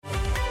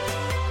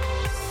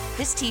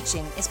This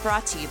teaching is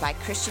brought to you by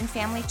Christian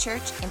Family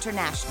Church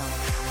International.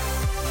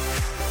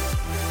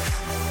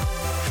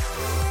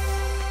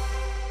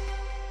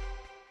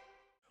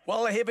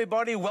 Well, hey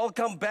everybody,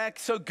 welcome back.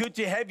 So good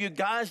to have you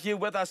guys here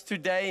with us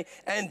today.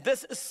 And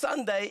this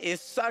Sunday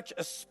is such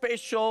a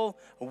special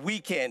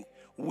weekend.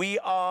 We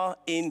are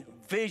in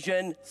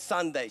Vision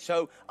Sunday.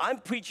 So I'm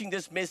preaching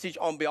this message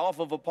on behalf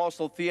of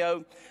Apostle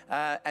Theo,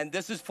 and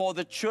this is for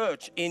the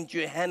church in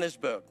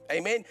Johannesburg.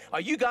 Amen.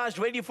 Are you guys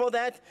ready for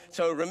that?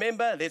 So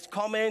remember, let's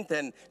comment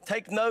and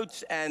take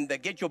notes and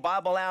get your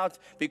Bible out,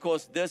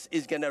 because this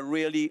is going to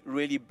really,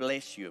 really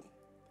bless you.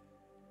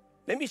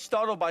 Let me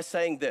start off by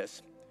saying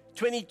this.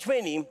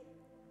 2020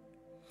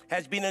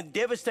 has been a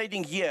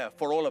devastating year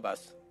for all of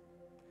us,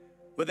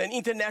 with an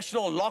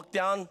international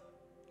lockdown,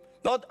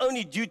 not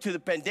only due to the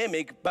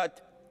pandemic,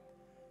 but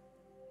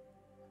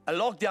a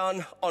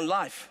lockdown on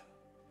life,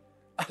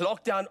 a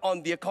lockdown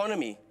on the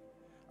economy,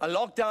 a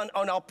lockdown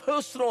on our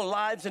personal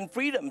lives and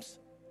freedoms,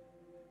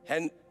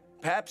 and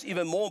perhaps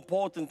even more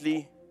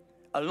importantly,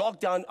 a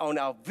lockdown on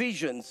our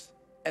visions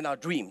and our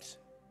dreams.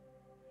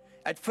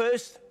 At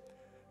first,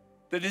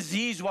 the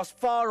disease was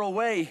far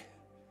away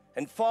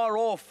and far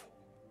off,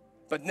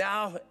 but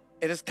now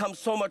it has come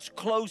so much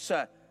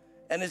closer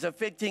and is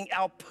affecting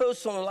our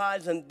personal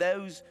lives and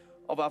those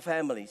of our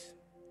families.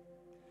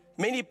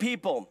 Many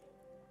people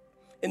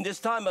in this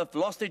time have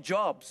lost their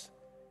jobs,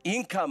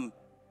 income,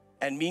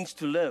 and means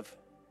to live.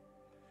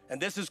 And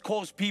this has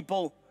caused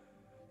people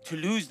to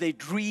lose their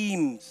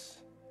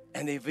dreams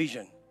and their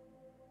vision.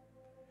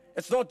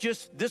 It's not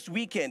just this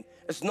weekend,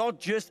 it's not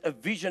just a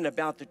vision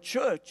about the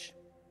church,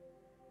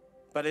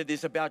 but it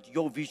is about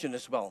your vision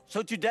as well.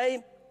 So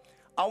today,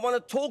 I want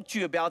to talk to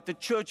you about the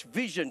church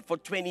vision for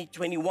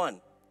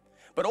 2021.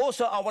 But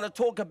also, I want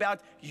to talk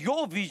about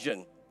your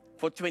vision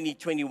for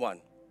 2021.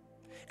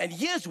 And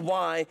here's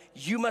why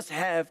you must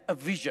have a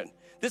vision.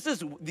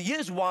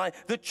 Here's why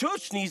the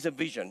church needs a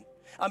vision.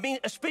 I mean,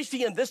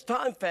 especially in this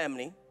time,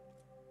 family.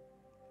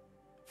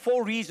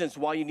 4 reasons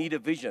why you need a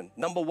vision.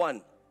 Number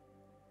 1,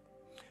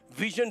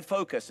 vision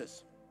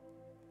focuses.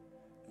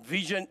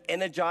 Vision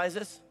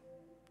energizes.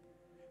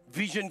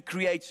 Vision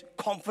creates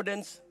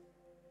confidence,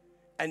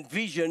 and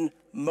vision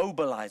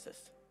mobilizes.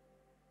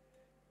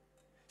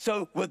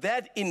 So with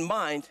that in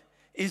mind,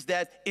 is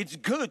that it's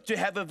good to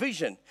have a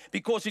vision,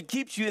 because it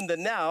keeps you in the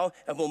now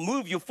and will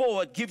move you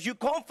forward, gives you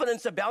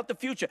confidence about the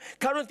future.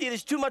 Currently,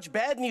 there's too much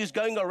bad news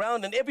going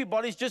around, and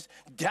everybody's just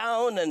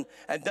down and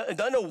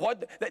don't know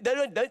what,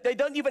 they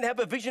don't even have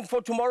a vision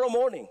for tomorrow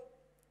morning.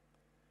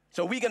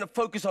 So we're going to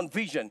focus on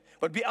vision,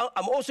 but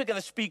I'm also going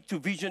to speak to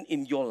vision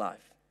in your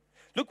life.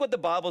 Look what the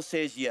Bible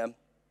says here.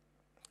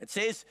 It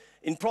says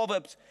in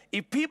Proverbs,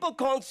 if people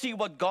can't see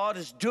what God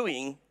is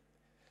doing,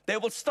 they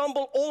will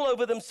stumble all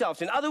over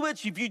themselves. In other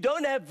words, if you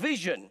don't have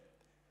vision,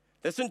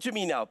 listen to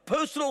me now,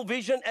 personal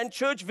vision and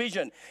church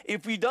vision.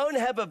 If we don't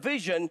have a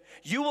vision,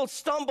 you will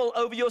stumble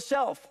over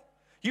yourself.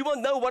 You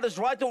won't know what is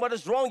right and what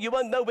is wrong. You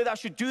won't know whether I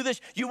should do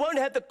this. You won't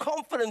have the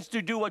confidence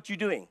to do what you're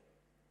doing.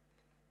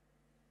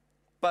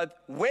 But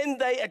when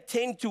they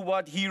attend to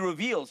what He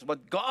reveals,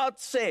 what God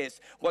says,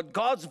 what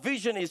God's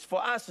vision is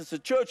for us as a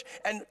church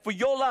and for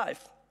your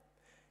life,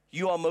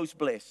 you are most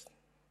blessed.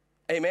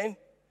 Amen?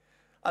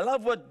 I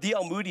love what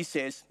D.L. Moody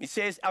says. He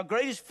says, our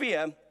greatest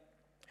fear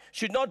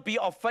should not be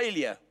of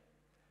failure.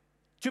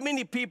 Too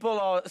many people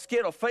are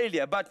scared of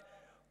failure, but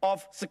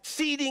of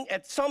succeeding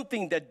at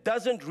something that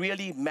doesn't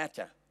really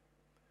matter.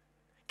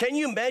 Can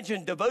you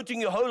imagine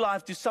devoting your whole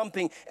life to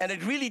something and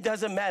it really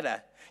doesn't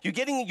matter? You're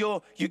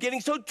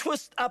getting so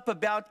twisted up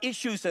about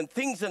issues and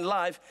things in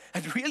life,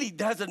 it really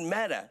doesn't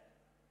matter.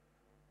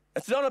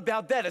 It's not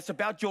about that. It's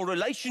about your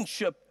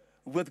relationship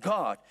with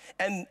God.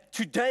 And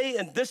today,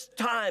 in this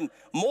time,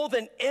 more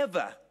than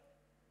ever,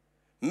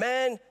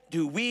 man,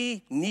 do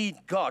we need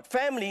God.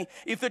 Family,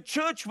 if the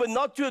church were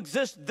not to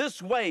exist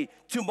this way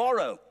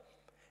tomorrow,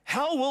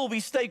 how will we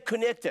stay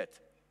connected?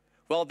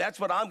 Well, that's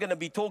what I'm going to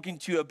be talking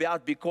to you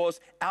about, because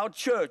our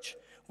church,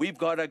 we've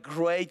got a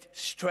great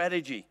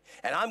strategy.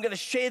 And I'm going to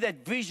share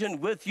that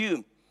vision with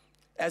you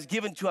as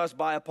given to us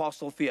by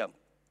Apostle Theo.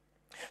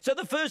 So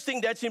the first thing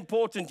that's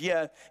important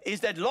here is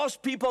that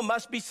lost people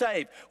must be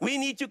saved. We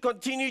need to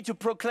continue to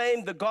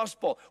proclaim the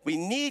gospel. We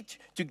need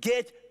to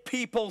get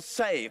people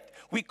saved.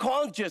 We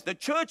can't just, the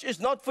church is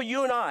not for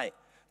you and I.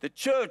 The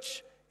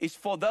church is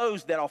for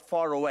those that are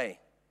far away.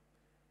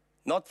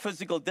 Not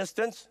physical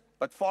distance,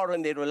 but far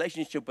in their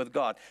relationship with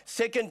God.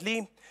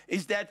 Secondly,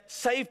 is that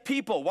saved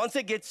people, once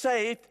they get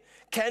saved,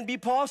 can be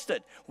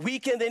pastored. We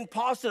can then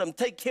pastor them,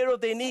 take care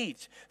of their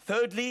needs.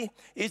 Thirdly,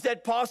 is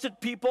that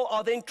pastored people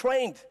are then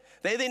trained.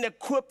 They're then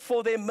equipped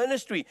for their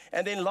ministry.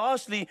 And then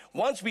lastly,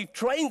 once we've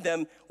trained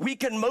them, we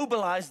can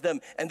mobilize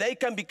them and they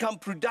can become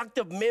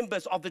productive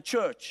members of the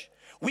church.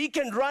 We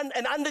can run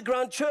an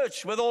underground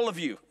church with all of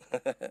you.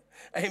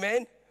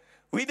 Amen?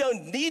 We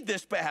don't need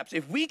this perhaps.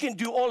 If we can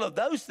do all of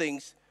those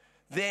things,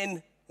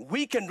 then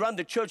we can run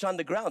the church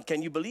underground.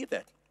 Can you believe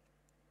that?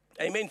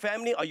 Amen,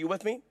 family? Are you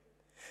with me?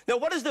 Now,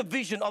 what is the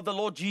vision of the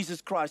Lord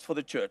Jesus Christ for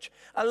the church?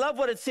 I love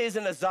what it says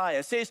in Isaiah.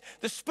 It says,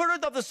 the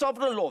Spirit of the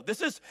Sovereign Lord.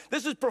 This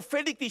is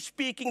prophetically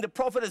speaking, the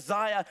prophet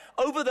Isaiah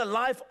over the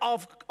life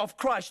of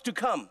Christ to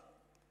come.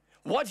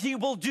 What he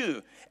will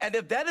do. And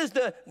if that is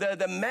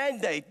the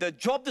mandate, the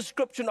job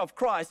description of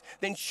Christ,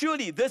 then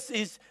surely this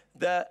is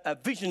the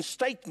vision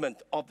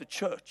statement of the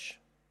church.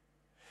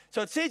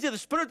 So it says here, the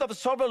Spirit of the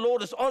Sovereign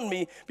Lord is on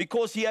me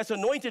because he has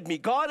anointed me.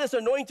 God has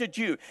anointed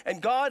you,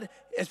 and God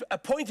has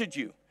appointed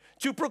you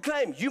to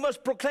proclaim. You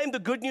must proclaim the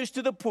good news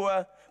to the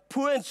poor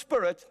in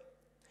spirit.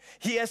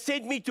 He has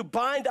sent me to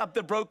bind up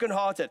the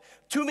brokenhearted.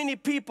 Too many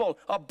people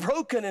are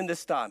broken in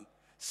this time,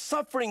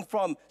 suffering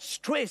from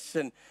stress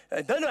and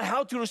don't know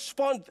how to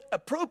respond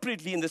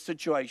appropriately in this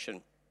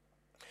situation.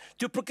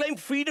 To proclaim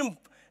freedom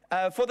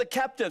for the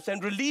captives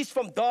and release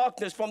from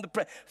darkness, from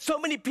the so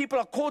many people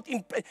are caught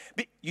in.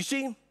 You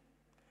see,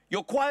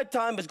 your quiet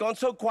time has gone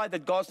so quiet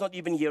that God's not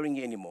even hearing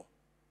you anymore.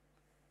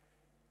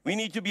 We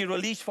need to be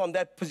released from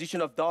that position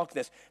of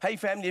darkness. Hey,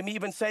 family, let me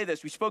even say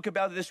this. We spoke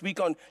about it this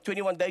week on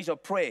 21 Days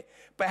of Prayer.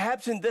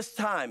 Perhaps in this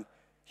time,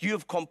 you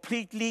have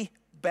completely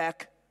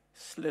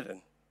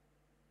backslidden.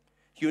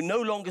 You're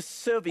no longer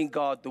serving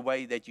God the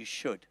way that you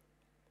should.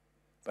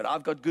 But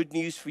I've got good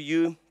news for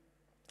you.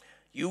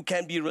 You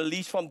can be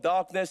released from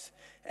darkness,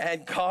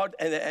 and God,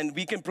 and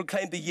we can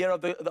proclaim the year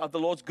of the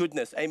Lord's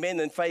goodness,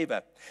 amen, and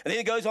favor. And then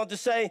it goes on to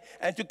say,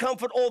 and to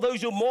comfort all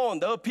those who mourn,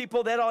 those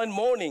people that are in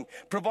mourning,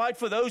 provide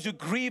for those who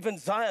grieve in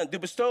Zion, to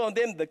bestow on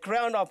them the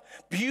crown of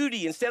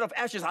beauty instead of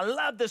ashes. I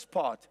love this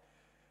part.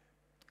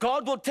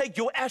 God will take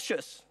your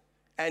ashes,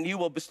 and he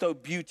will bestow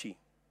beauty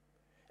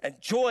and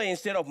joy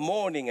instead of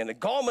mourning, and a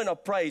garment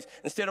of praise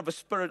instead of a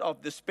spirit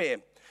of despair.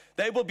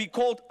 They will be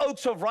called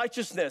oaks of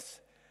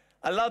righteousness.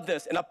 I love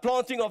this. And a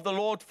planting of the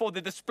Lord for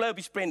the display of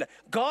his splendor.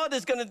 God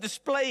is going to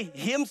display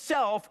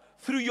himself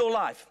through your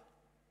life.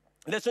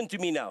 Listen to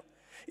me now.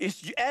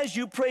 As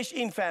you press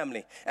in,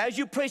 family, as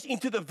you press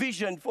into the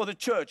vision for the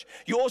church,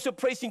 you're also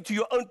pressing to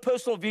your own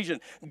personal vision.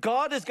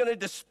 God is going to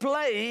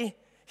display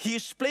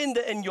his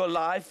splendor in your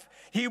life.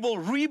 He will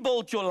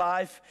rebuild your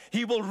life.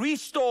 He will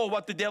restore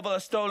what the devil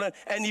has stolen,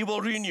 and he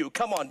will renew.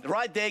 Come on,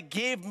 right there,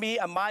 give me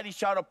a mighty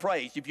shout of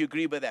praise if you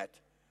agree with that.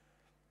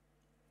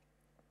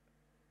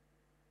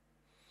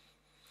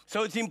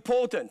 So it's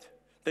important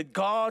that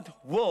God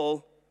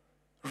will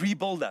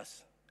rebuild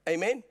us.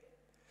 Amen?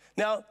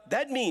 Now,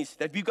 that means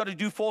that we've got to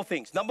do 4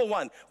 things. Number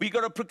 1, we've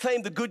got to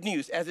proclaim the good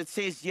news, as it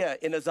says here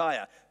in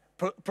Isaiah.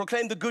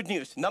 Proclaim the good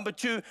news. Number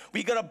 2,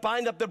 we've got to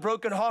bind up the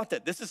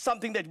brokenhearted. This is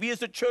something that we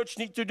as a church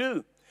need to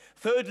do.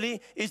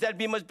 Thirdly, is that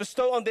we must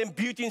bestow on them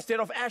beauty instead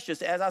of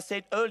ashes, as I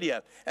said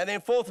earlier. And then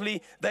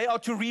fourthly, they are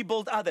to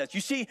rebuild others. You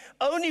see,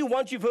 only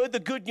once you've heard the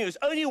good news,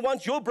 only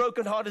once your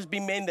broken heart has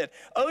been mended,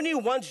 only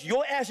once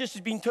your ashes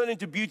has been turned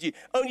into beauty,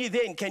 only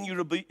then can you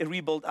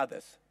rebuild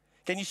others.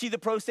 Can you see the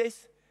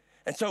process?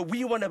 And so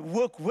we want to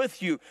work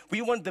with you.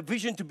 We want the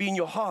vision to be in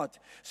your heart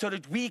so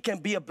that we can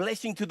be a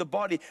blessing to the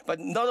body. But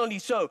not only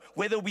so,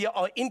 whether we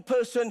are in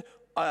person,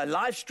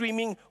 live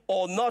streaming,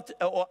 or not,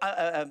 or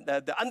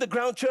the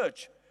underground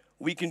church,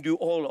 we can do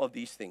all of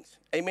these things.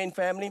 Amen,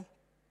 family?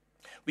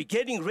 We're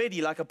getting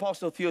ready, like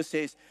Apostle Theo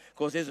says,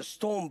 because there's a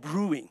storm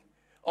brewing.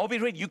 Are we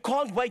ready? You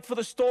can't wait for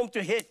the storm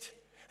to hit.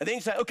 And then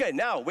you say, okay,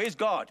 now, where's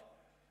God?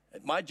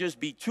 It might just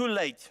be too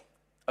late,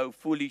 oh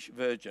foolish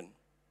virgin.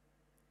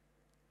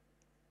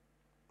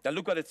 Now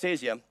look what it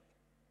says here.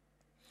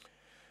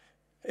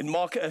 In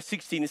Mark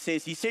 16, it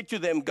says, he said to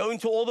them, go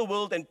into all the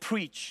world and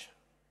preach.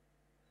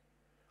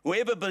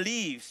 Whoever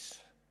believes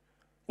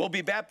will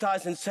be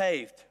baptized and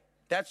saved.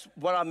 That's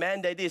what our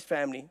mandate is,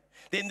 family.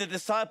 Then the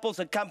disciples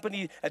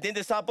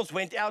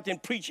went out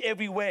and preached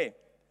everywhere.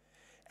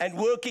 And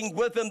working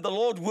with them, the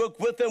Lord worked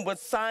with them with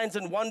signs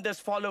and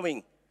wonders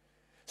following.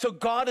 So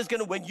God is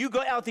going to, when you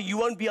go out there, you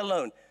won't be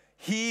alone.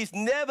 He's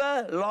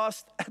never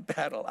lost a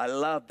battle. I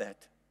love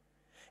that.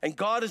 And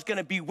God is going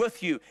to be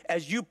with you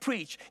as you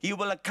preach. He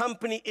will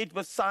accompany it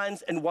with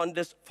signs and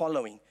wonders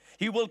following.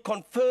 He will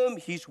confirm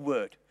his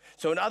word.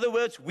 So in other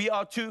words, we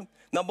are to,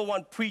 number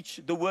 1,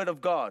 preach the word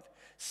of God.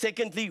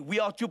 Secondly, we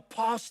are to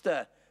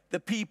pastor the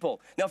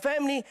people. Now,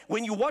 family,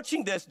 when you're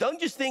watching this, don't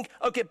just think,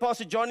 okay,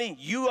 Pastor Johnny,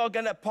 you are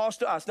going to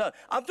pastor us. No,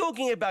 I'm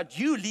talking about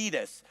you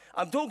leaders.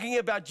 I'm talking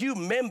about you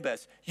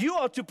members. You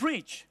are to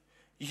preach.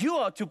 You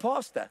are to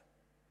pastor.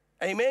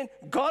 Amen.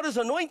 God has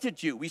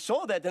anointed you. We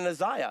saw that in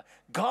Isaiah.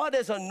 God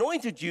has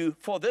anointed you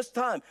for this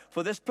time,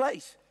 for this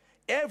place.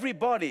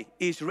 Everybody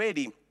is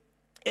ready.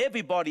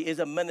 Everybody is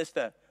a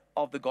minister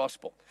of the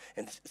gospel.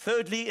 And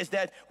thirdly is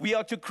that we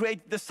are to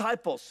create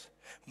disciples.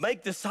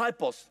 Make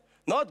disciples,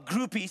 not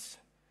groupies.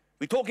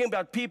 We're talking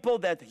about people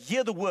that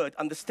hear the word,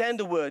 understand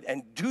the word,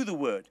 and do the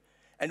word.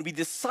 And we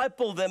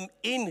disciple them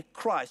in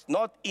Christ,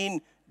 not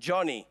in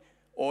Johnny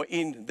or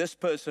in this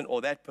person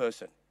or that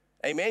person.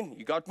 Amen?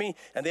 You got me?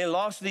 And then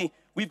lastly,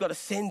 we've got to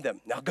send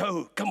them. Now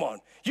go, come on.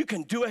 You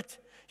can do it.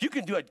 You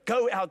can do it.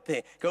 Go out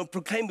there. Go and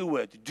proclaim the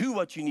word. Do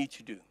what you need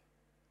to do.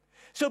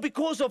 So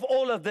because of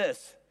all of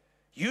this,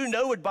 you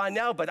know it by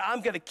now, but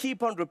I'm going to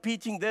keep on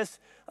repeating this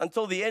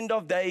until the end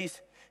of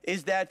days.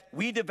 is that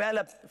we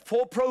develop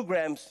 4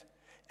 programs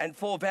and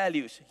 4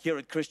 values here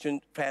at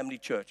Christian Family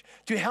Church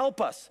to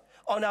help us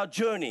on our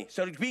journey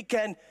so that we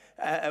can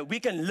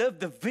live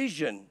the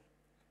vision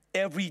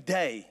every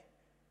day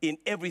in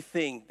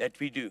everything that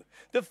we do.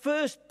 The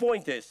first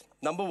point is,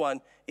 number 1,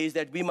 is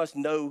that we must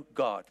know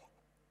God.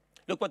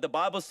 Look what the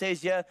Bible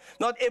says here.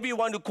 Not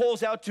everyone who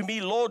calls out to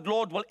me, Lord,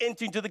 Lord, will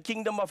enter into the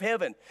kingdom of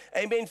heaven.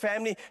 Amen,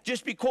 family.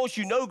 Just because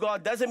you know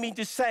God doesn't mean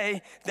to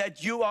say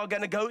that you are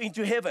going to go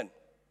into heaven.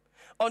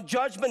 On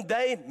Judgment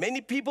Day,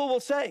 many people will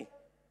say,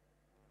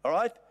 all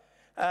right,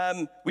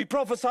 we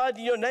prophesied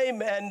in your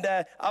name, and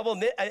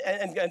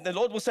and the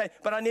Lord will say,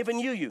 but I never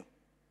knew you.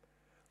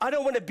 I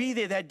don't want to be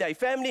there that day.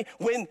 Family,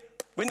 when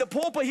the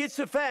pauper hits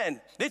the fan,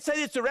 let's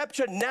say it's the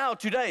rapture now,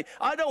 today.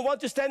 I don't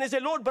want to stand and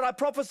say, Lord, but I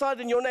prophesied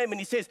in your name. And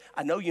he says,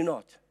 I know you're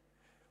not.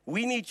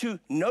 We need to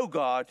know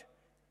God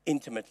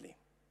intimately.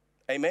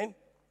 Amen?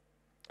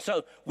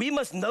 So we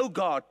must know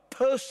God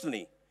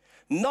personally,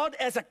 not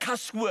as a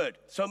cuss word.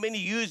 So many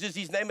uses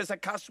his name as a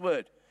cuss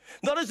word.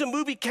 Not as a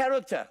movie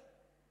character.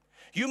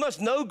 You must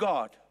know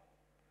God.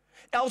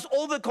 Else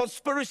all the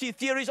conspiracy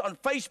theories on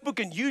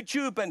Facebook and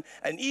YouTube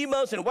and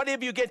emails and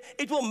whatever you get,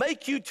 it will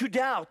make you to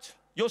doubt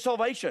your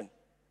salvation.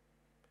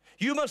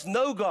 You must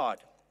know God.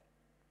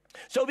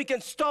 So we can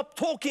stop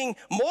talking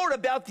more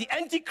about the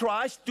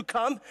Antichrist to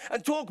come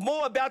and talk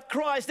more about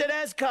Christ that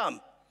has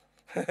come.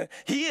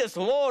 He is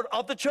Lord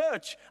of the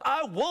church.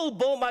 I will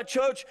build my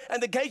church,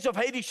 and the gates of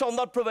Hades shall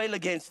not prevail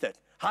against it.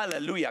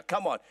 Hallelujah.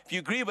 Come on. If you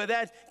agree with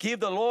that, give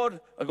the Lord,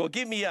 or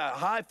give me a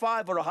high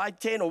 5 or a high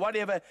 10 or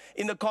whatever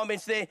in the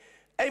comments there.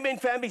 Amen,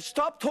 family.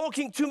 Stop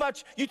talking too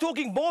much. You're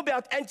talking more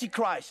about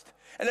Antichrist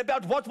and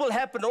about what will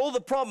happen, all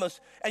the promise,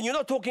 and you're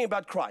not talking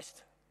about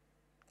Christ.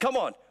 Come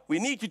on. We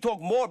need to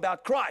talk more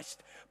about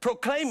Christ.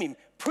 Proclaim him,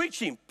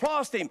 preach him,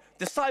 pastor him,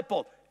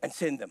 disciple, and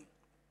send them.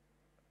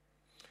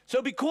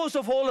 So because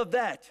of all of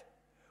that,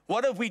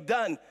 what have we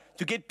done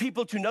to get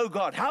people to know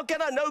God? How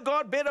can I know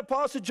God better,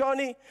 Pastor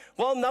Johnny?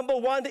 Well, number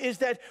 1 is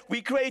that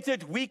we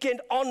created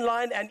weekend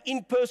online and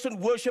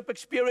in-person worship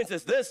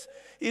experiences. This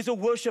is a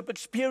worship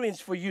experience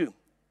for you.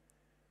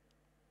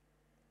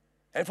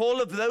 And for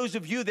all of those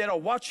of you that are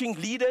watching,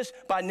 leaders,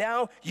 by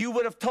now you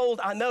would have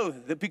told, I know,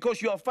 that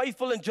because you are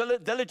faithful and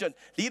diligent.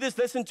 Leaders,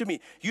 listen to me.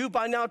 You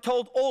by now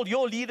told all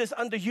your leaders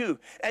under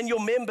you and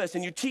your members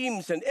and your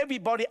teams and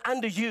everybody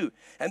under you.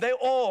 And they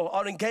all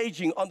are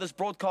engaging on this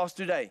broadcast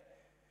today.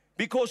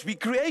 Because we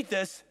create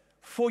this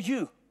for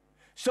you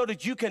so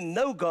that you can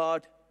know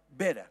God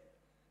better.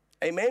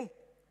 Amen.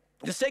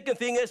 The second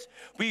thing is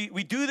we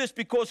do this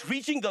because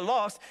reaching the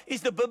lost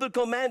is the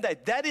biblical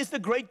mandate. That is the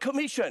Great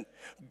Commission.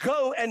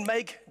 Go and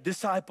make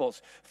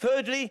disciples.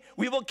 Thirdly,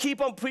 we will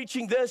keep on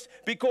preaching this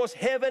because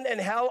heaven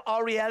and hell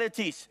are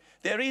realities.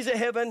 There is a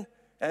heaven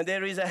and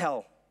there is a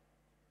hell.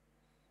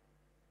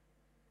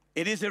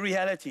 It is a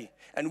reality.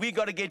 And we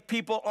got to get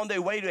people on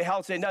their way to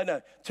hell saying,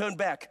 no, turn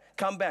back,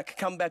 come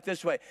back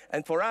this way.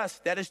 And for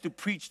us, that is to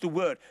preach the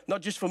word.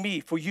 Not just for me,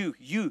 for you.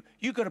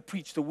 You got to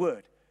preach the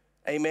word.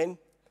 Amen.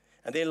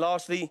 And then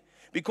lastly,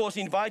 because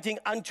inviting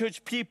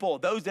unchurched people,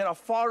 those that are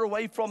far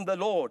away from the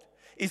Lord,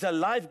 is a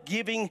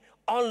life-giving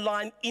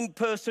online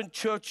in-person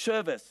church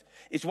service.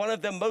 It's one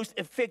of the most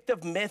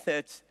effective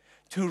methods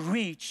to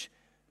reach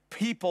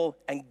people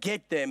and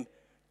get them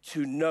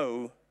to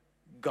know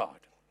God.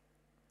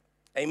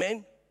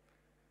 Amen?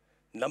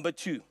 Number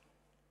 2,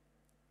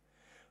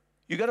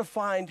 you got to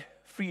find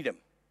freedom.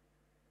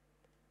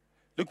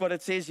 Look what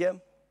it says here.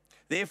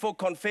 Therefore,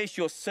 confess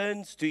your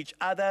sins to each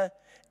other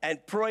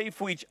and pray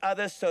for each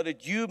other so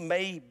that you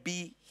may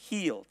be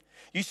healed.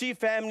 You see,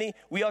 family,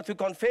 we are to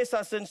confess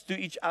our sins to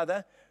each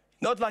other,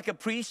 not like a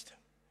priest,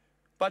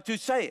 but to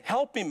say,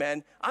 help me,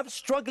 man. I'm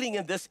struggling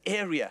in this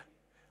area.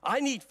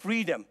 I need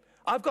freedom.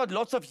 I've got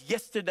lots of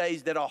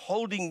yesterdays that are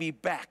holding me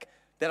back,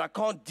 that I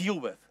can't deal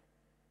with.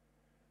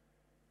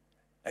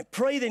 And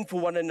pray then for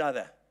one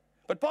another.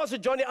 But Pastor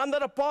Johnny, I'm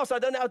not a pastor. I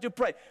don't know how to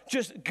pray.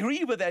 Just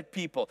agree with that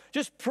people.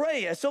 Just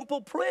pray, a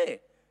simple prayer.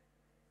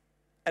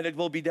 And it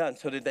will be done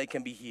so that they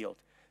can be healed.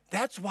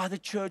 That's why the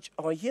church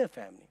are here,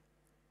 family.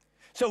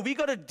 So we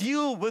got to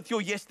deal with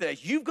your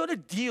yesterdays. You've got to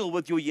deal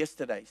with your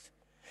yesterdays.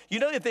 You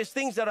know, if there's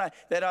things that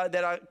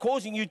are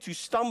causing you to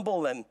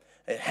stumble and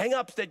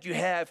hang-ups that you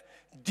have,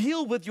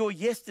 deal with your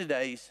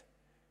yesterdays.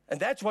 And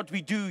that's what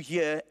we do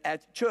here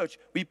at church.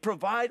 We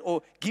provide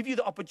or give you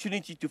the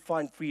opportunity to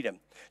find freedom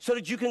so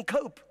that you can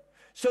cope,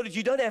 so that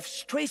you don't have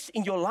stress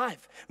in your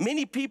life.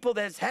 Many people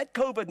that has had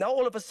COVID now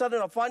all of a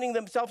sudden are finding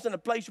themselves in a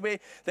place where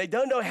they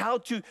don't know how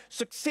to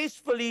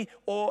successfully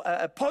or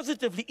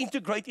positively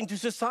integrate into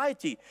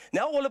society.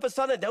 Now all of a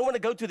sudden they don't want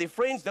to go to their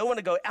friends, don't want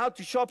to go out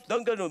to shops,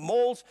 don't go to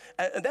malls,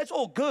 and that's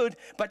all good.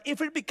 But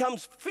if it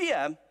becomes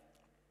fear,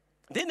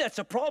 then that's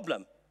a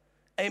problem.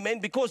 Amen.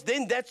 Because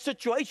then that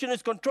situation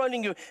is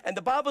controlling you. And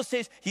the Bible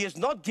says he has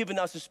not given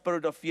us a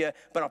spirit of fear,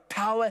 but of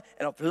power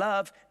and of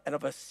love and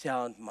of a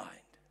sound mind.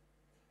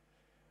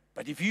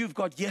 But if you've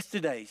got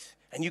yesterdays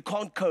and you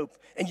can't cope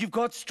and you've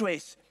got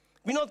stress,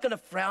 we're not going to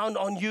frown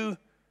on you.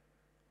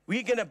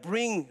 We're going to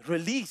bring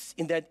release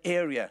in that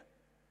area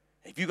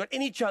If you've got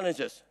any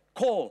challenges,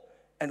 call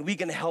and we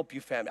can help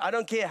you, family. I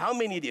don't care how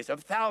many it is,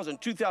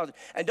 1,000, 2,000.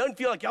 And don't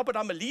feel like, yeah, but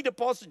I'm a leader,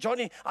 Pastor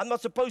Johnny. I'm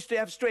not supposed to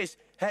have stress.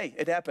 Hey,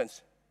 it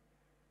happens.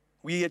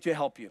 We're here to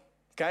help you,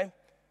 okay?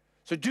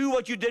 So do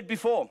what you did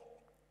before.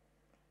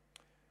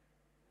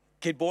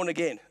 Get born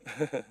again.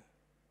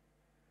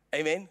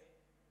 Amen?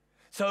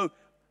 So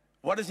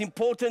what is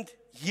important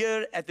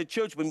here at the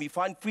church when we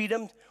find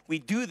freedom, we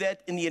do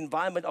that in the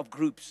environment of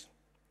groups.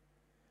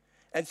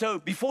 And so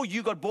before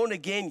you got born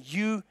again,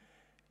 you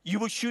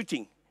were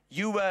shooting.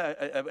 You were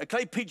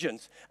clay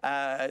pigeons,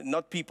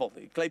 not people,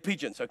 clay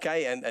pigeons,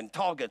 okay, and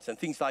targets and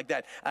things like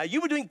that. You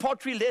were doing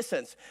pottery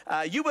lessons.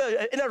 You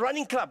were in a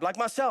running club like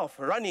myself,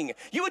 running.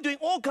 You were doing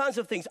all kinds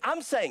of things.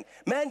 I'm saying,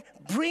 man,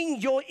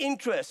 bring your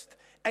interest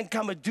and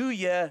come and do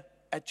here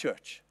at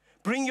church.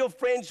 Bring your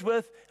friends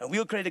with, and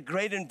we'll create a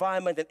great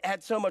environment and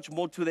add so much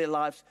more to their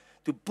lives,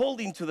 to build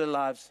into their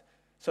lives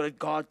so that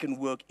God can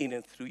work in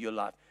and through your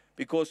life.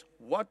 Because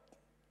what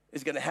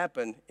is going to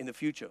happen in the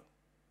future?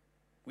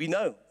 We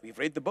know, we've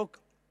read the book.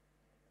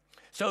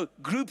 So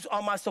groups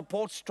are my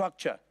support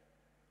structure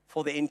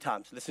for the end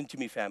times. Listen to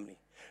me, family.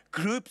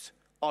 Groups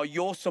are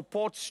your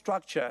support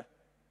structure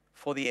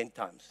for the end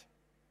times.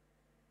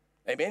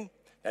 Amen?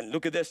 And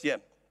look at this here.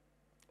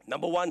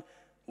 Number one,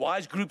 why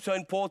is group so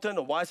important,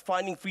 or why is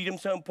finding freedom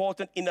so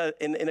important in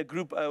a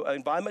group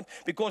environment?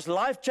 Because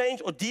life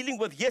change or dealing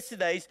with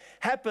yesterdays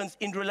happens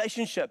in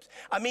relationships.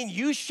 I mean,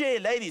 you share,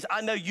 ladies.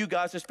 I know you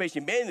guys,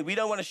 especially men, we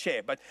don't want to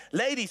share. But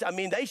ladies, I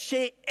mean, they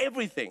share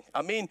everything.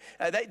 I mean,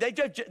 they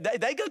go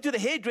to the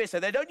hairdresser.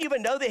 They don't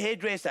even know the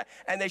hairdresser,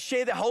 and they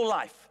share their whole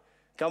life.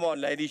 Come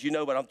on, ladies, you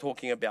know what I'm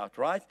talking about,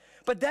 right?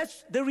 But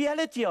that's the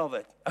reality of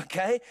it,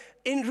 okay?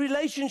 In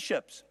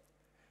relationships.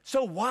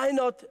 So why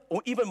not,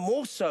 or even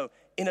more so,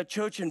 in a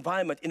church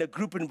environment, in a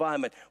group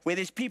environment, where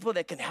there's people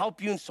that can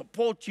help you and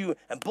support you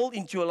and build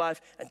into your life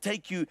and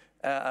take you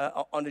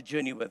on a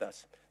journey with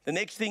us. The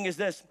next thing is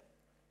this.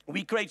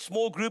 We create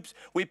small groups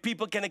where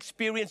people can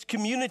experience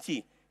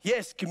community.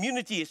 Yes,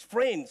 community is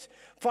friends.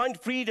 Find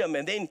freedom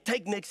and then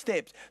take next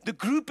steps. The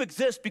group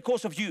exists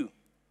because of you.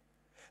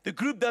 The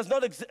group does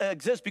not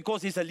exist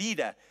because he's a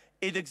leader.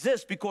 It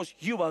exists because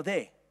you are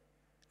there.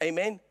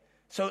 Amen?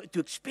 So to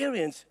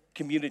experience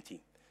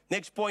community.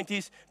 Next point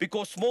is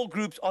because small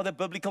groups are the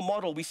biblical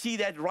model. We see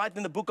that right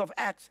in the book of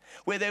Acts,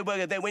 where they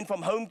went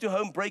from home to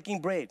home breaking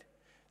bread,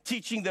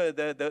 teaching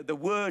the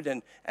word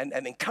and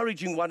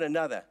encouraging one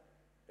another.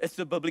 It's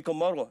the biblical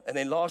model. And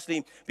then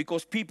lastly,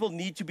 because people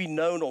need to be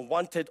known or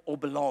wanted or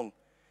belong.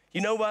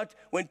 You know what?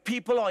 When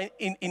people are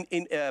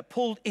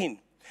pulled in,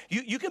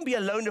 you can be a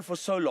loner for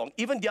so long,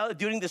 even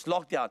during this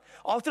lockdown.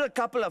 After a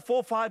couple of 4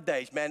 or 5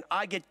 days, man,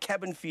 I get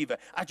cabin fever.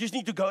 I just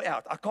need to go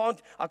out. I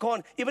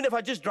can't, even if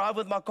I just drive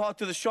with my car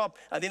to the shop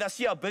and then I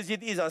see how busy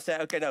it is, I say,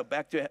 okay, no,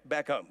 back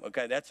home.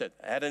 Okay, that's it.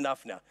 I had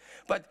enough now.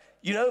 But,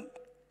 you know,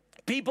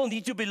 people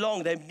need to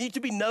belong. They need to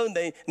be known.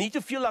 They need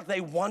to feel like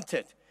they want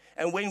it.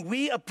 And when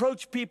we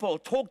approach people,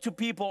 talk to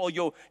people, or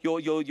your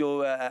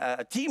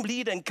team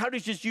leader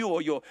encourages you,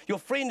 or your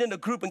friend in the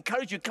group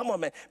encourages you, come on,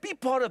 man, be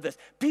part of this.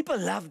 People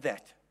love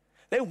that.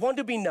 They want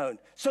to be known.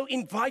 So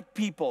invite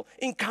people,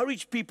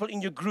 encourage people in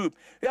your group.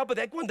 Yeah, but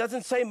that one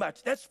doesn't say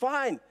much. That's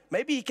fine.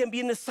 Maybe he can be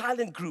in a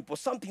silent group or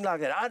something like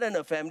that. I don't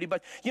know, family.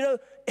 But, you know,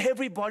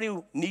 everybody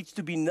needs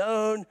to be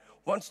known,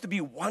 wants to be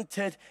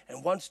wanted,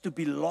 and wants to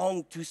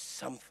belong to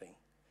something.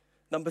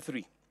 Number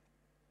 3,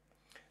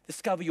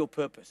 discover your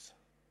purpose.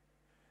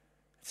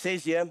 It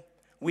says here,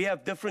 we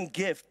have different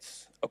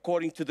gifts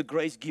according to the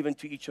grace given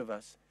to each of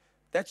us.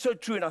 That's so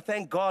true, and I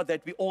thank God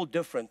that we're all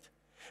different.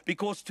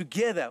 Because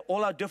together,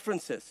 all our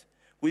differences,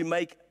 we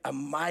make a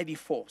mighty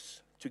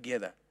force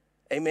together.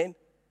 Amen?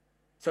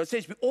 So it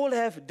says we all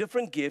have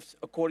different gifts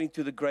according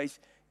to the grace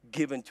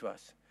given to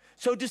us.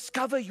 So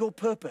discover your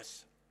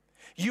purpose.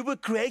 You were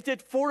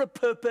created for a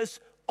purpose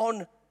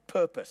on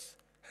purpose.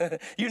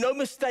 You no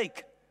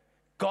mistake.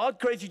 God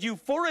created you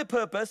for a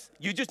purpose.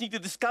 You just need to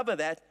discover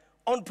that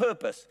on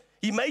purpose.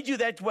 He made you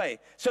that way.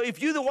 So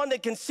if you're the one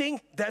that can sing,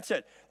 that's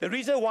it. The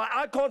reason why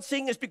I can't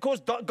sing is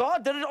because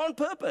God did it on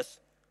purpose.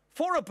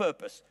 For a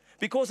purpose,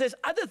 because there's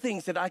other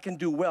things that I can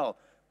do well,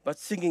 but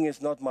singing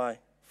is not my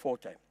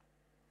forte.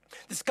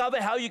 Discover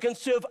how you can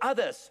serve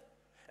others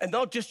and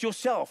not just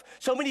yourself.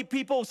 So many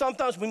people,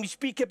 sometimes when we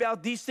speak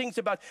about these things,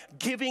 about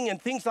giving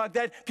and things like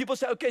that, people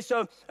say, okay,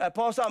 so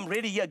Pastor, I'm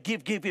ready, yeah,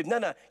 give.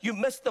 No, you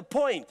missed the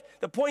point.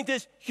 The point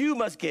is you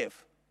must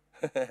give.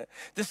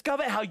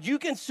 Discover how you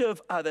can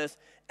serve others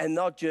and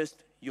not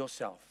just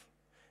yourself.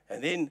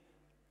 And then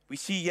we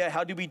see here,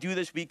 how do we do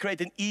this? We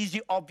create an easy,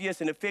 obvious,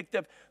 and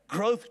effective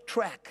growth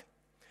track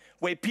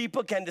where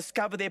people can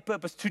discover their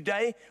purpose.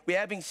 Today, we're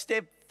having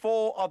step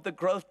 4 of the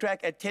growth track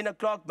at 10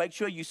 o'clock. Make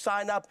sure you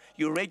sign up.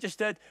 You're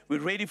registered.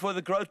 We're ready for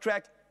the growth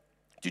track.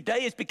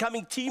 Today is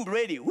becoming team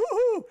ready.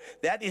 Woohoo!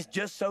 That is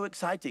just so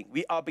exciting.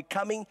 We are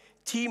becoming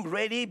team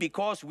ready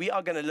because we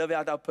are going to live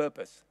out our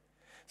purpose.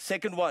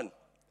 Second one,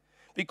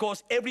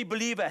 because every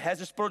believer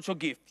has a spiritual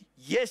gift.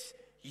 Yes,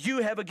 you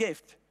have a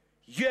gift.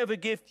 You have a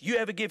gift. You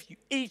have a gift.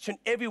 Each and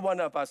every one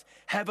of us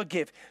have a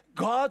gift.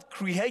 God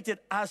created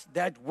us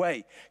that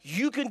way.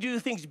 You can do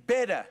things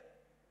better,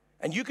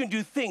 and you can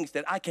do things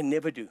that I can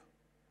never do,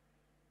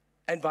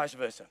 and vice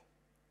versa.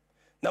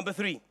 Number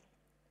 3,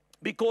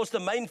 because the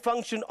main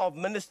function of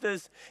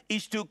ministers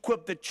is to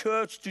equip the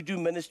church to do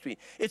ministry.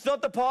 It's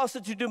not the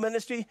pastor to do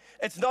ministry.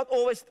 It's not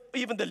always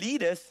even the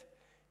leaders.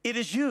 It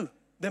is you,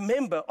 the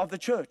member of the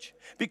church.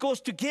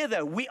 Because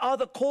together, we are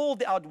the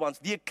called out ones,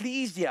 the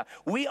ecclesia.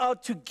 We are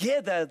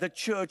together the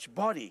church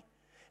body.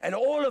 And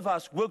all of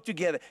us work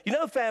together. You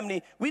know,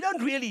 family, we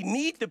don't really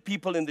need the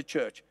people in the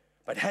church.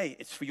 But hey,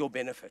 it's for your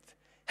benefit.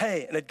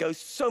 Hey, and it goes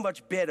so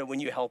much better when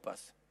you help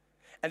us.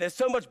 And it's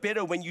so much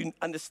better when you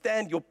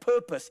understand your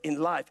purpose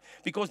in life,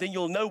 because then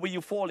you'll know where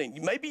you're falling.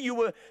 Maybe you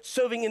were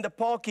serving in the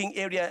parking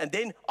area, and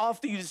then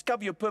after you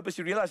discover your purpose,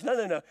 you realize,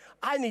 no,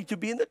 I need to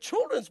be in the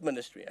children's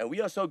ministry. And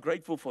we are so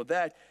grateful for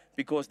that,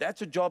 because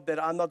that's a job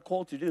that I'm not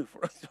called to do,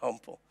 for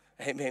example.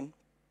 Amen.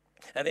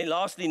 And then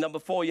lastly, number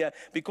 4 here,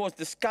 because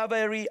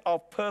discovery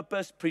of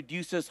purpose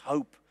produces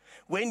hope.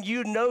 When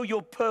you know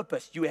your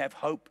purpose, you have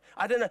hope.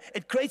 I don't know,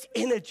 it creates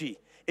energy.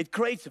 It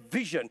creates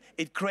vision.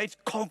 It creates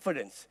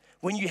confidence.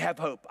 When you have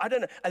hope, I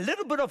don't know, a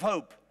little bit of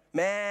hope,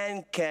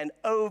 man, can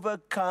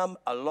overcome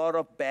a lot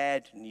of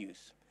bad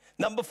news.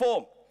 Number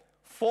 4,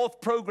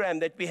 fourth program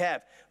that we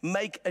have,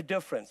 make a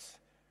difference.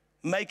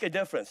 Make a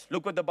difference.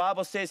 Look what the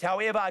Bible says.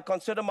 However, I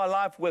consider my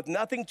life worth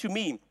nothing to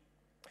me.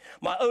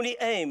 My only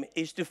aim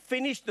is to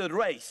finish the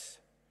race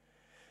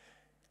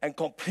and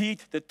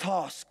complete the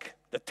task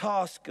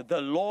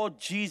the Lord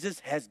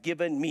Jesus has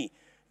given me.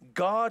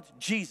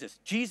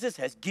 Jesus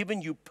has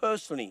given you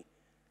personally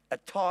a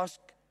task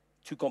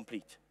to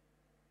complete.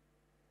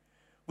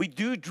 We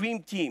do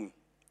Dream Team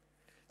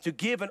to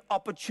give an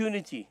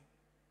opportunity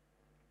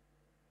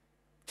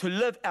to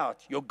live out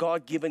your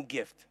God-given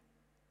gift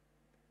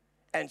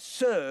and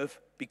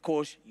serve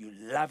because you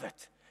love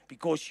it,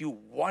 because you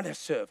want to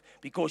serve,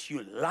 because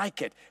you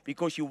like it,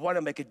 because you want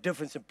to make a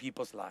difference in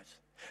people's lives.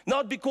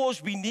 Not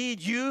because we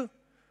need you,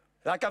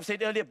 like I've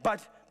said earlier,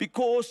 but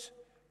because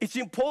it's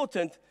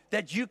important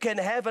that you can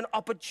have an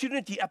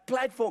opportunity, a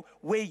platform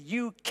where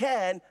you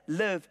can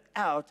live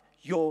out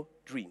your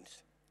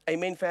dreams.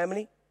 Amen,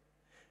 family?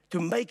 To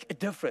make a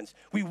difference.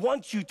 We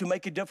want you to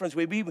make a difference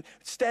where we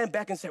stand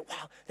back and say,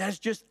 wow, that is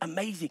just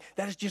amazing.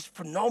 That is just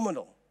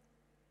phenomenal.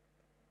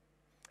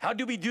 How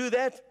do we do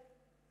that?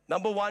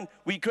 Number 1,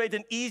 we create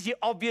an easy,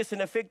 obvious,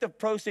 and effective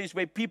process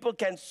where people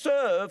can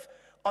serve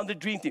on the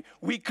Dream Team.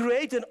 We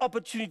create an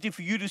opportunity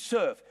for you to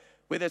serve,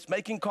 whether it's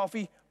making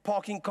coffee,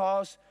 parking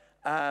cars,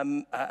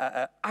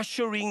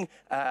 ushering,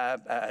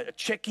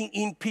 checking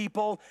in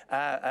people,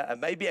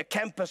 maybe a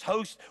campus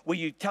host where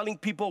you're telling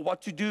people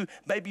what to do.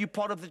 Maybe you're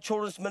part of the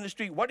children's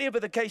ministry, whatever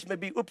the case may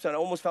be. Oops, I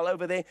almost fell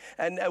over there.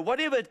 And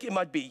whatever it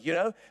might be, you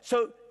know.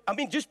 So, I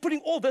mean, just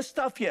putting all this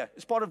stuff here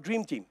is part of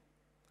Dream Team.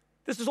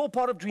 This is all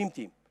part of Dream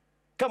Team.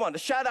 Come on, a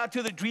shout out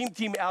to the Dream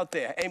Team out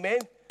there. Amen.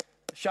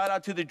 Shout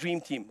out to the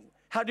Dream Team.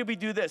 How do we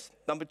do this?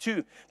 Number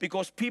 2,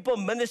 because people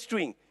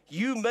ministering,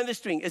 you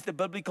ministering is the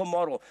biblical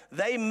model.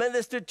 They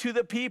ministered to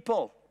the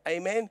people.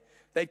 Amen.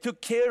 They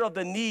took care of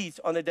the needs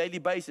on a daily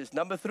basis.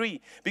 Number 3,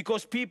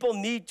 because people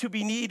need to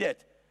be needed.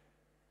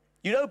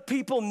 You know,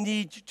 people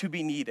need to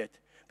be needed.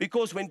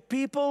 Because when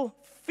people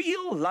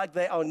feel like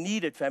they are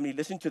needed, family,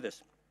 listen to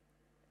this.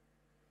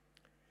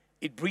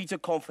 It breeds a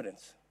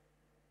confidence.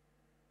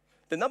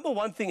 The number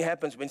 1 thing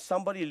happens when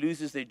somebody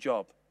loses their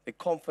job, their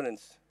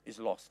confidence is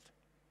lost.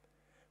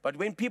 But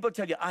when people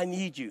tell you, I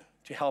need you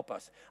to help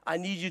us. I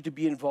need you to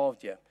be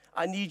involved here.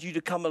 I need you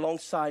to come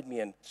alongside me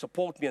and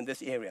support me in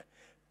this area.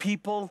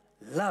 People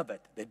love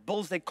it. It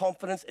builds their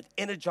confidence. It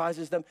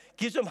energizes them,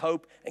 gives them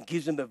hope, and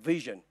gives them a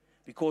vision.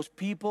 Because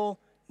people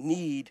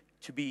need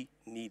to be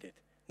needed.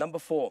 Number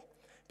 4,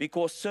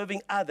 because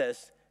serving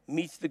others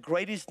meets the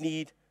greatest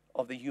need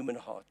of the human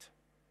heart.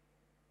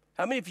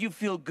 How many of you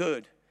feel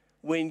good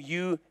when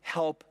you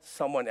help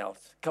someone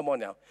else? Come on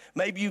now.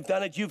 Maybe you've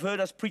done it. You've heard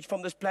us preach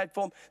from this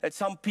platform that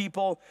some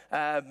people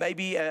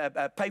maybe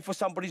pay for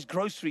somebody's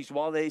groceries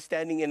while they're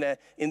standing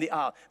in the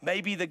aisle.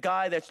 Maybe the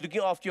guy that's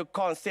looking after your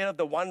car, instead of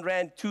the 1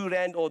 rand, 2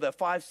 rand, or the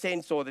 5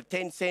 cents, or the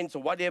 10 cents,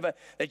 or whatever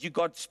that you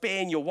got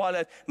spare in your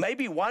wallet,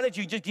 maybe why don't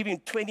you just give him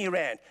 20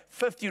 rand,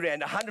 50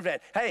 rand, 100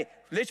 rand? Hey,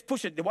 let's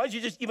push it. Why don't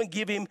you just even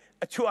give him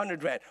a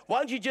 200 rand? Why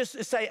don't you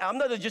just say, I'm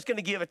not just going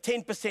to give a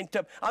 10%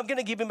 tip. I'm going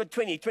to give him a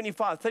 20,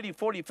 25, 30,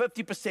 40,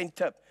 50%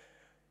 tip.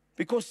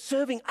 Because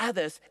serving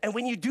others, and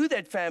when you do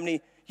that,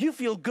 family, you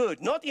feel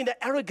good. Not in an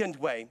arrogant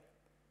way,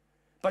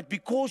 but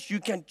because you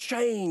can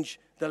change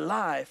the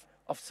life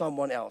of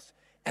someone else.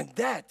 And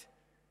that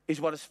is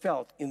what is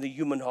felt in the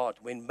human heart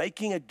when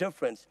making a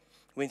difference,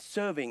 when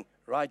serving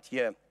right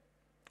here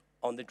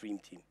on the Dream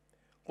Team.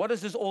 What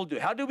does this all do?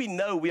 How do we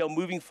know we are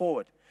moving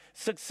forward?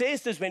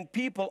 Success is when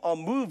people are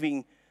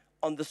moving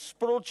on the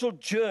spiritual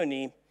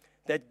journey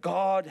that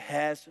God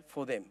has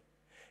for them.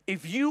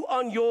 If you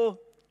on your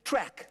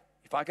track,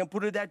 if I can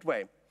put it that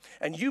way,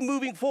 and you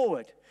moving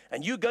forward,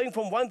 and you going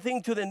from one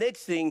thing to the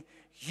next thing,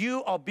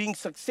 you are being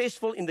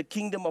successful in the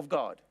kingdom of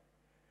God.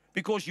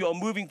 because you are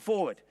moving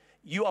forward.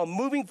 You are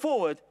moving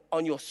forward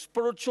on your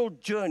spiritual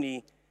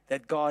journey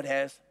that God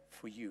has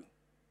for you.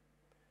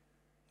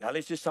 Now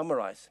let's just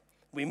summarize.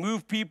 We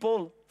move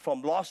people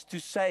from lost to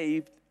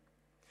saved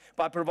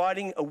by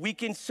providing a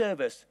weekend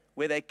service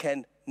where they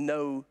can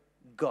know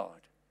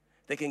God.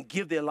 They can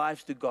give their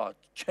lives to God,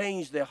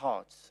 change their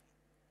hearts.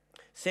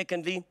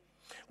 Secondly,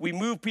 we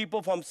move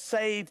people from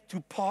saved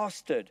to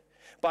pastored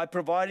by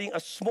providing a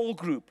small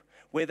group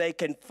where they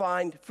can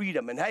find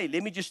freedom. And hey,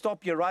 let me just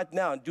stop you right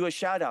now and do a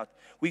shout out.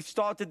 We've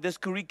started this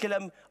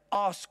curriculum,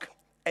 Ask.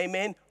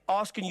 Amen.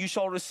 Ask and you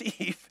shall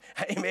receive.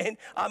 Amen.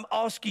 I'm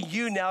asking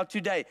you now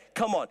today.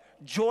 Come on,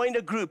 join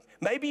a group.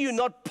 Maybe you're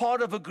not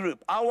part of a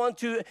group. I want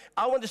to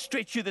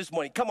stretch you this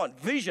morning. Come on,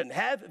 vision.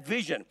 Have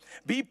vision.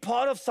 Be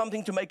part of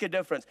something to make a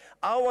difference.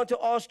 I want to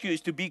ask you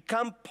is to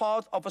become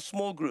part of a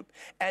small group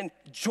and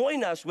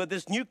join us with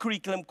this new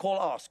curriculum called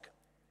Ask.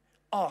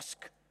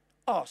 Ask.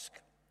 Ask.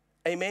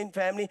 Amen,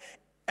 family.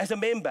 As a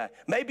member,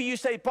 maybe you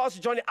say, Pastor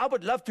Johnny, I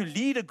would love to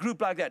lead a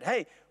group like that.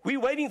 Hey,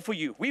 we're waiting for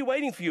you. We're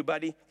waiting for you,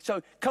 buddy.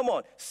 So come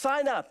on,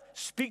 sign up,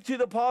 speak to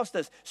the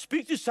pastors,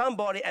 speak to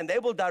somebody, and they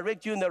will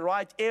direct you in the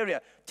right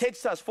area.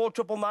 Text us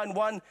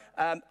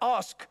 49991,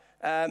 ask,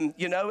 and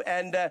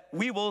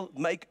we will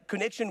make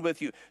connection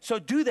with you. So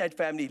do that,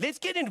 family. Let's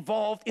get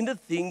involved in the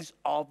things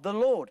of the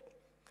Lord.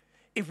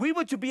 If we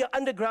were to be an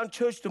underground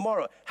church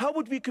tomorrow, how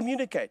would we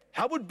communicate?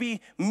 How would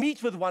we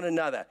meet with one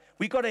another?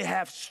 We got to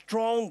have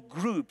strong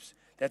groups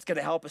that's going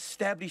to help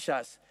establish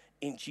us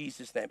in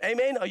Jesus' name.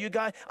 Amen. Are you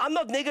guys? I'm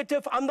not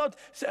negative. I'm not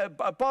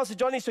Pastor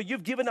Johnny, so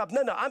you've given up.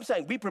 No, I'm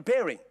saying we're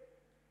preparing.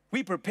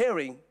 We're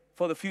preparing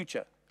for the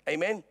future.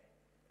 Amen.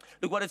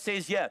 Look what it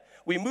says here.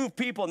 We move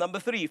people, number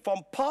 3, from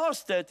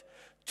pastored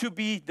to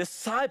be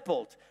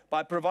discipled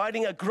by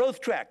providing a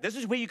growth track. This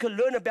is where you can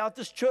learn about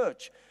this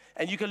church.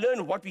 And you can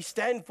learn what we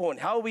stand for and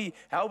how we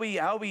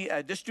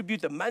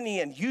distribute the money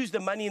and use the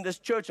money in this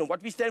church and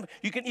what we stand for.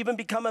 You can even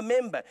become a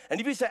member.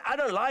 And if you say, I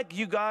don't like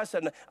you guys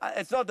and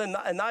it's not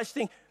a nice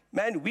thing,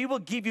 man, we will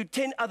give you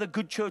 10 other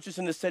good churches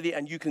in the city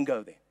and you can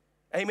go there.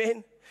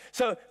 Amen?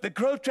 So the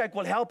growth track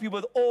will help you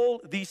with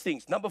all these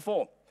things. Number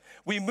 4,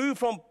 we move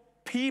from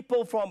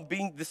people from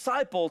being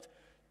discipled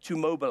to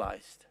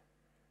mobilized.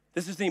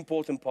 This is the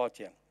important part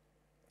here.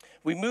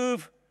 We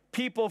move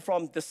people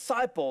from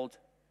discipled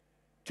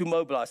to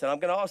mobilize. And I'm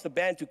going to ask the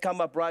band to come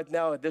up right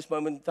now at this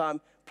moment in time,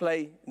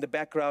 play in the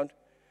background.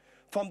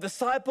 From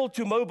discipled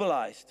to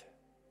mobilized.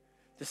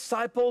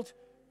 Discipled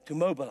to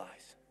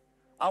mobilize.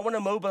 I want to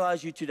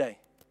mobilize you today.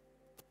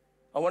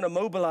 I want to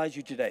mobilize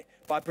you today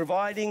by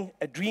providing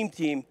a dream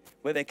team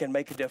where they can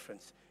make a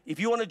difference. If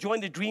you want to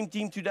join the dream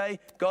team today,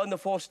 go in the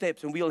 4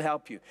 steps and we'll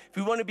help you. If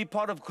you want to be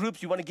part of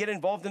groups, you want to get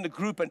involved in the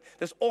group and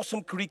this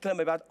awesome curriculum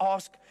about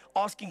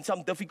asking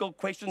some difficult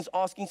questions,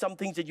 asking some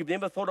things that you've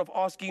never thought of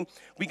asking,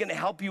 we're going to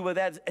help you with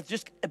that. It's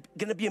just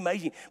going to be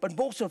amazing. But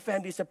more so,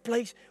 family, it's a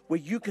place where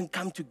you can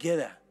come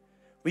together,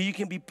 where you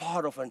can be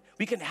part of, and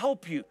we can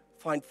help you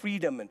find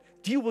freedom and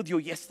deal with your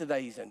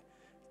yesterdays and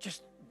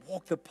just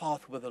walk the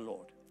path with the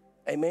Lord.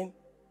 Amen?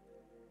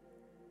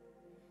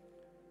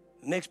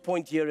 The next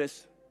point here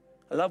is,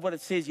 I love what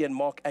it says here in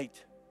Mark 8.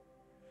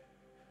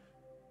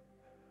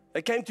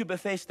 They came to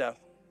Bethesda,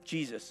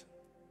 Jesus,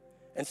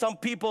 and some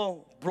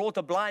people brought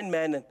a blind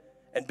man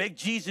and begged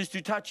Jesus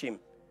to touch him.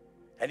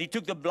 And he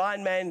took the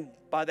blind man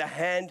by the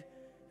hand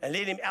and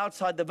led him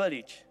outside the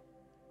village.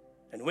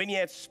 And when he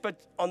had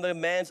spit on the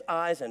man's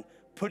eyes and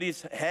put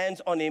his hands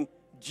on him,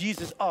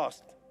 Jesus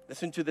asked,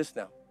 listen to this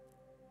now.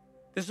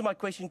 This is my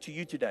question to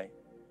you today.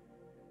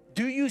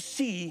 Do you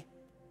see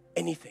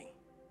anything?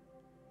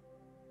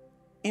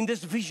 In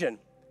this vision,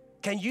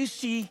 can you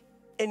see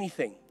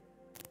anything?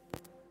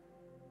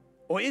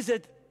 Or is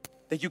it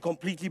that you're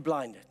completely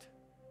blinded?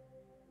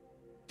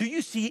 Do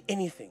you see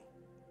anything?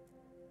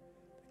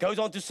 Goes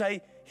on to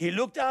say, he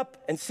looked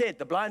up and said,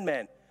 the blind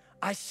man,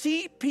 I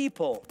see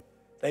people,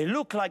 they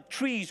look like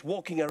trees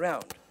walking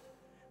around.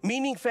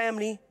 Meaning,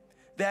 family,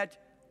 that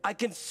I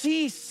can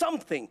see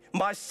something.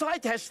 My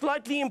sight has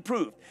slightly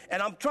improved.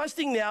 And I'm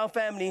trusting now,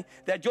 family,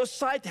 that your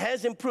sight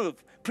has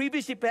improved.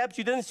 Previously, perhaps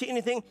you didn't see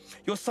anything.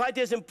 Your sight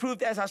has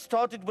improved as I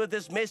started with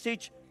this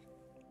message.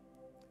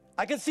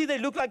 I can see they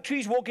look like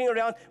trees walking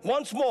around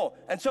once more.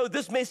 And so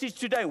this message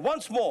today,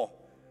 once more,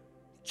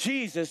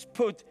 Jesus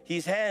put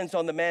his hands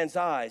on the man's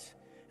eyes.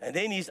 And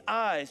then his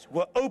eyes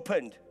were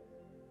opened.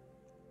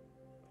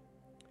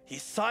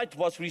 His sight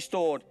was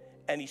restored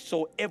and he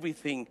saw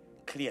everything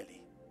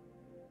clearly.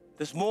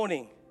 This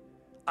morning,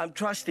 I'm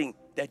trusting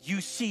that you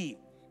see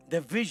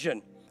the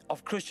vision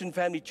of Christian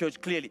Family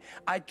Church clearly.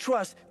 I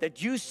trust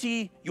that you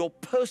see your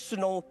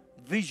personal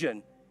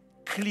vision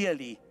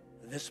clearly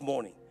this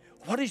morning.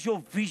 What is your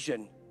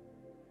vision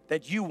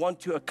that you want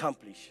to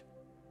accomplish?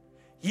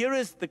 Here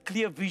is the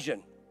clear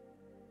vision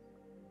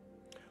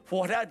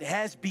for what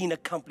has been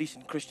accomplished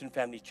in Christian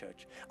Family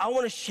Church. I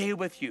want to share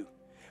with you.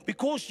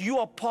 Because you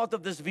are part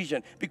of this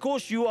vision,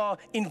 because you are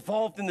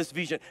involved in this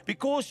vision,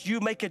 because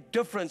you make a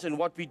difference in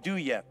what we do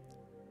here,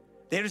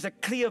 there is a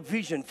clear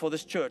vision for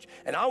this church.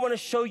 And I want to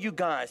show you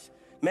guys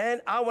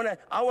Man, I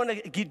want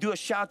to do a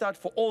shout out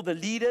for all the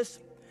leaders.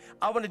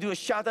 I want to do a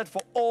shout out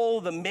for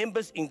all the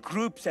members in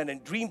groups and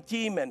in Dream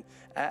Team and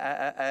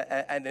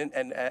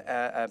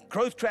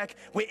Growth Track,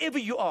 wherever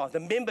you are, the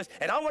members.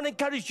 And I want to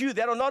encourage you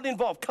that are not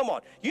involved. Come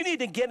on, you need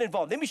to get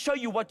involved. Let me show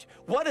you what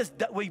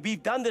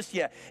we've done this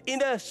year.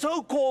 In a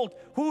so-called,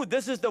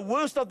 this is the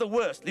worst of the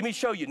worst. Let me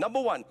show you.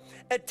 Number one,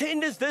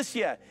 attendance this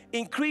year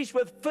increased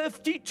with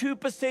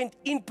 52%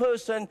 in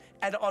person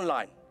and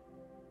online.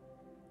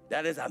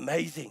 That is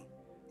amazing.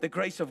 The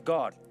grace of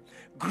God.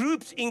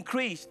 Groups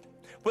increased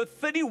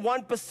with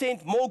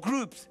 31% more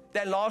groups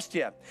than last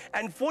year.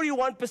 And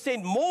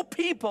 41% more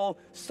people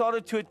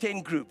started to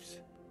attend groups.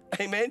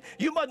 Amen.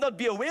 You might not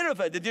be aware of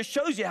it. It just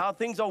shows you how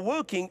things are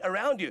working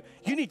around you.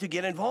 You need to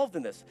get involved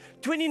in this.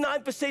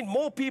 29%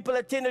 more people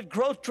attended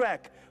Growth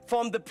Track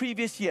from the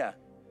previous year.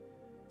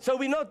 So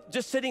we're not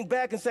just sitting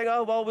back and saying,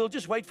 oh, well, we'll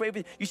just wait for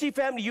everything. You see,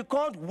 family, you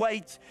can't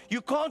wait.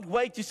 You can't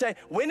wait to say,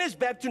 when it's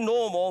back to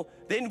normal,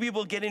 then we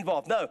will get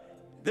involved. No,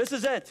 this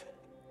is it.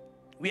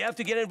 We have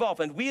to get involved.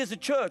 And we as a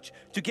church,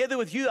 together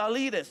with you, our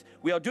leaders,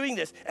 we are doing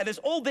this. And it's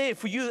all there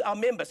for you, our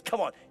members. Come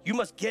on, you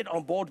must get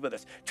on board with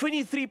us.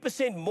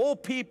 23% more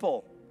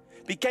people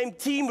became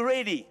team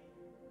ready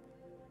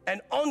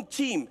and on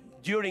team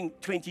during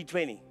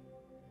 2020.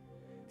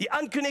 The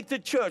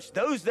unconnected church,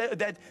 those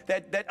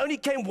that only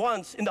came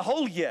once in the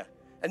whole year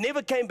and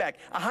never came back,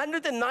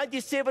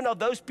 197 of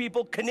those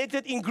people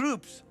connected in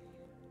groups.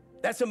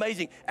 That's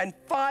amazing. And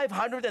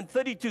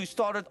 532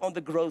 started on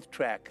the Growth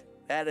Track.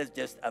 That is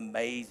just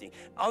amazing.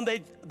 On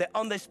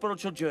their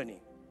spiritual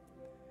journey.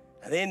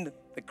 And then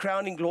the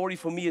crowning glory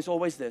for me is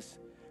always this.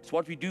 It's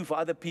what we do for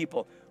other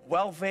people.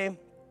 Welfare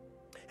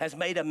has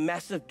made a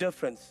massive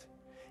difference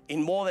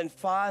in more than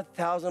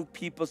 5,000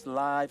 people's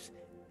lives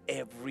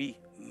every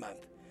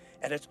month.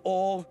 And it's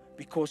all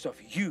because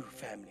of you,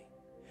 family.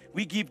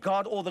 We give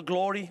God all the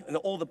glory and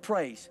all the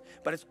praise,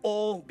 but it's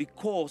all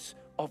because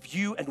of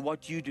you and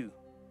what you do.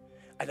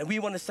 And we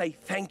want to say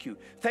thank you.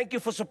 Thank you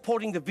for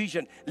supporting the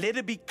vision. Let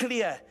it be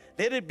clear.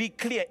 Let it be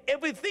clear.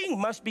 Everything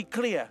must be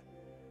clear.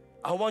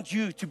 I want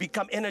you to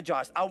become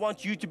energized. I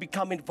want you to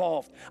become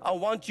involved. I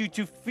want you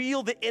to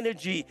feel the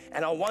energy,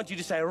 and I want you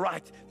to say,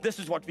 right, this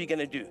is what we're going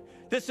to do.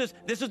 This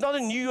is not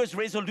a New Year's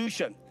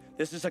resolution.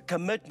 This is a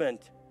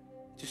commitment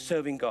to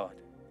serving God.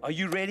 Are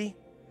you ready?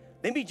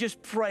 Let me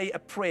just pray a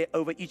prayer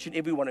over each and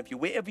every one of you.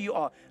 Wherever you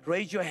are,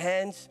 raise your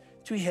hands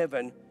to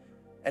heaven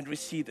and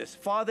receive this.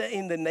 Father,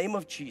 in the name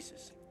of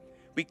Jesus,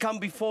 we come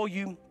before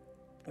you.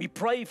 We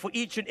pray for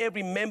each and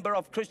every member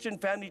of Christian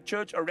Family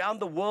Church around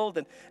the world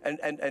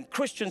and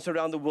Christians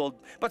around the world,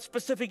 but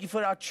specifically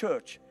for our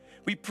church.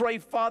 We pray,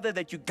 Father,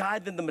 that you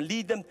guide them and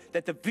lead them,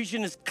 that the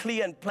vision is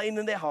clear and plain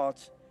in their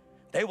hearts.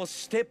 They will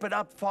step it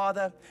up,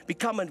 Father,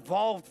 become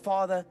involved,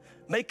 Father,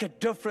 make a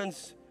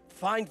difference,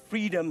 find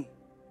freedom.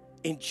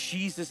 In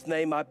Jesus'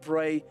 name I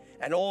pray.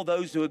 And all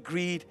those who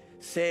agreed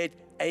said,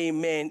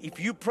 amen. If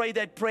you pray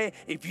that prayer,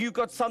 if you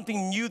got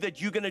something new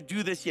that you're going to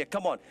do this year,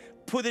 come on,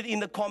 put it in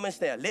the comments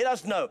there. Let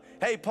us know.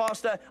 Hey,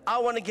 Pastor, I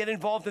want to get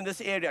involved in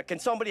this area. Can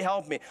somebody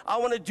help me? I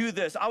want to do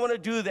this. I want to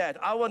do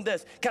that. I want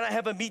this. Can I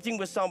have a meeting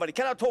with somebody?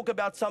 Can I talk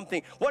about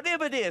something?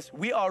 Whatever it is,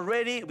 we are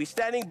ready. We're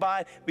standing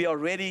by. We are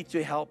ready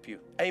to help you.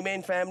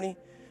 Amen, family.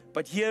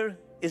 But here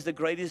is the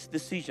greatest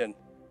decision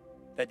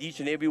that each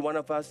and every one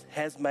of us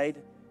has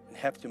made and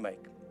have to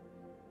make.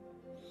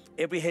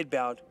 Every head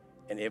bowed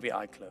and every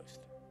eye closed.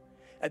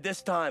 At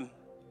this time,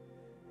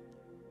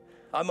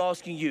 I'm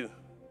asking you,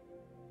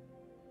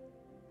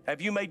 have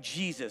you made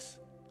Jesus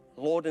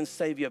Lord and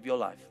Savior of your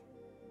life?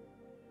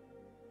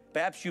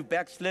 Perhaps you've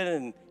backslidden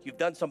and you've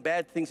done some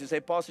bad things and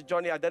say, Pastor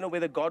Johnny, I don't know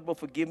whether God will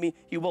forgive me.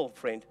 He will,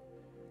 friend.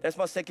 That's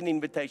my second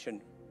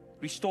invitation.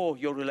 Restore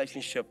your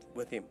relationship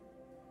with Him.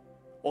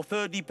 Or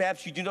thirdly,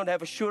 perhaps you do not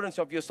have assurance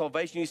of your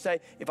salvation. You say,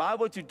 if I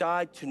were to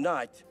die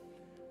tonight,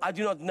 I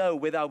do not know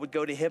whether I would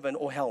go to heaven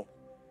or hell.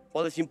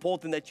 Well, it's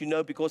important that you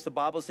know, because the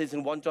Bible says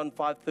in 1 John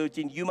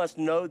 5:13, you must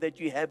know that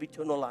you have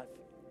eternal life.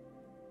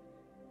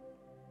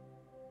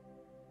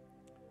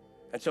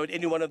 And so at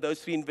any one of those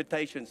three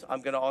invitations,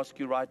 I'm going to ask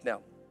you right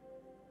now.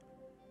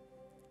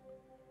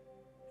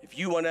 If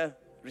you want to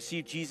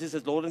receive Jesus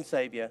as Lord and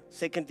Savior,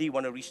 secondly, you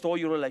want to restore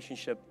your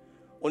relationship,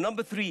 or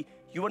number three,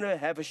 you want to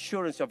have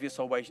assurance of your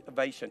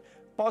salvation.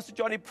 Pastor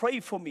Johnny, pray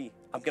for me.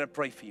 I'm going to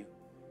pray for you.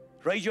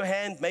 Raise your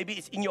hand. Maybe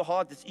it's in your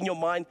heart, it's in your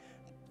mind.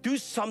 Do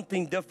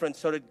something different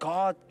so that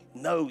God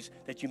knows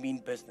that you mean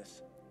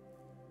business.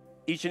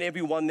 Each and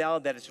every one now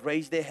that has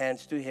raised their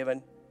hands to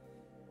heaven,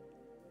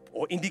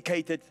 or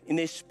indicated in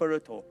their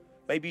spirit, or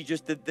maybe you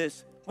just did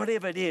this,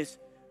 whatever it is,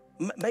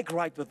 make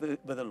right with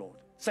the Lord.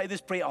 Say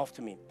this prayer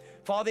after me.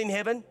 Father in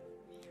heaven,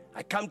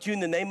 I come to you in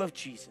the name of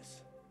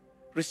Jesus.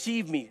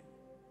 Receive me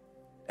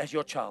as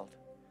your child.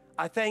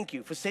 I thank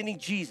you for sending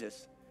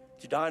Jesus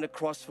to die on a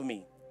cross for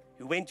me,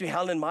 who went to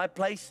hell in my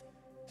place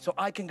so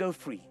I can go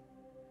free.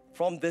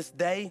 From this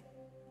day,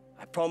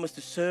 I promise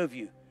to serve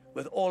you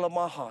with all of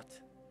my heart.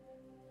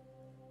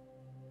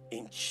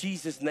 In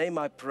Jesus' name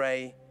I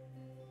pray,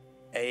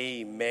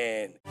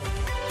 amen.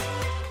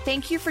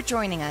 Thank you for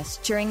joining us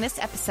during this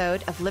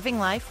episode of Living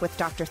Life with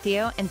Dr.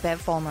 Theo and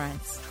Bev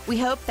Wolmarans. We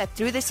hope that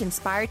through this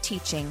inspired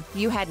teaching,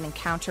 you had an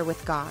encounter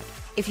with God.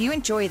 If you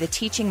enjoy the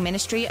teaching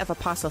ministry of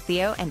Apostle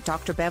Theo and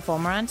Dr. Bev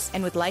Wolmarans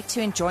and would like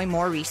to enjoy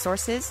more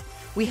resources,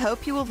 we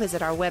hope you will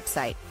visit our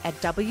website at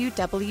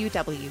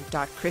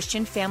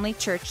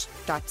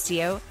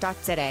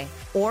www.christianfamilychurch.co.za,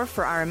 or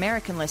for our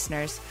American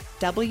listeners,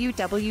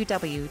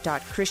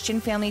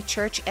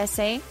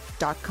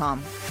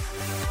 www.christianfamilychurchsa.com.